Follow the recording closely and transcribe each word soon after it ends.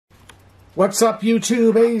What's up,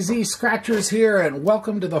 YouTube? AZ Scratchers here, and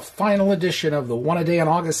welcome to the final edition of the One A Day in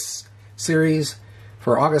August series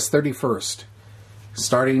for August 31st.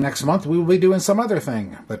 Starting next month, we will be doing some other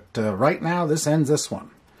thing, but right now, this ends this one.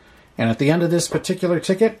 And at the end of this particular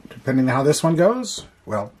ticket, depending on how this one goes,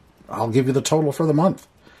 well, I'll give you the total for the month.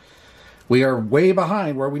 We are way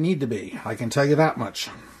behind where we need to be, I can tell you that much.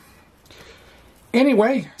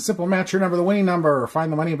 Anyway, simple match your number, the winning number,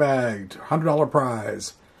 find the money bag, $100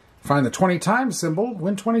 prize. Find the 20 times symbol,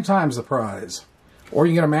 win 20 times the prize. Or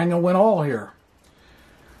you get a manual win all here.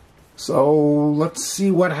 So let's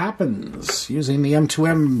see what happens using the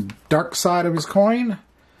M2M dark side of his coin.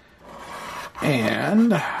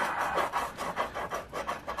 And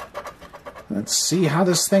let's see how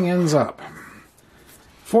this thing ends up.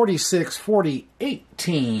 46, 40,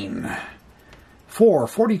 18, 4,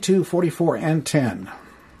 42, 44, and 10.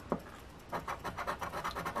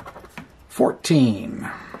 14.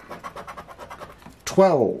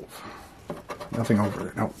 12. Nothing over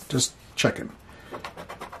there. No, just checking.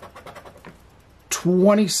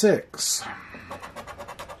 26.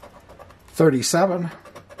 37.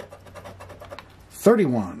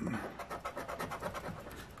 31.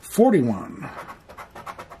 41.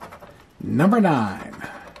 Number 9.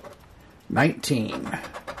 19.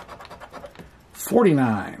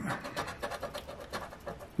 49.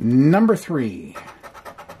 Number 3.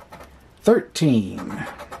 13.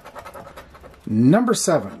 Number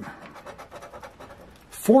 7,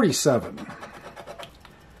 47,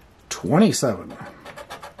 27,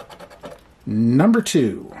 number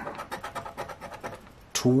 2,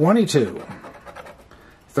 22,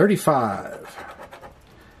 35,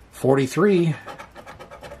 43,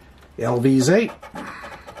 LV's 8,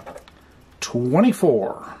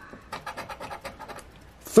 24,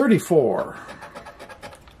 34,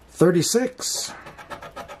 36,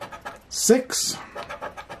 6,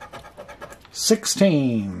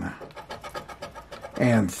 16,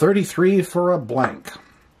 and 33 for a blank.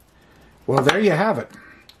 Well, there you have it.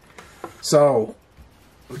 So,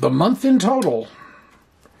 the month in total,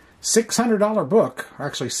 $600 book,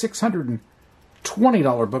 actually $620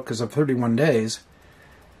 book because of 31 days,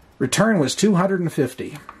 return was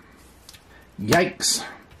 $250. Yikes.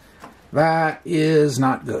 That is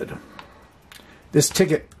not good. This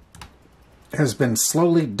ticket has been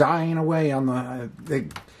slowly dying away on the...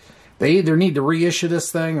 They either need to reissue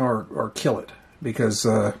this thing or kill it, because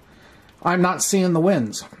I'm not seeing the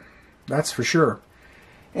wins. That's for sure.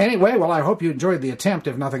 Anyway, well, I hope you enjoyed the attempt,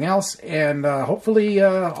 if nothing else, and hopefully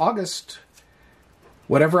August,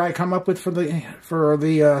 whatever I come up with for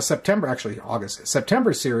the September, actually August,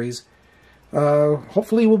 September series,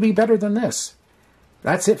 hopefully will be better than this.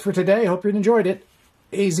 That's it for today. Hope you enjoyed it.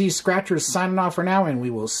 AZ Scratchers signing off for now, and we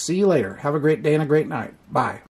will see you later. Have a great day and a great night. Bye.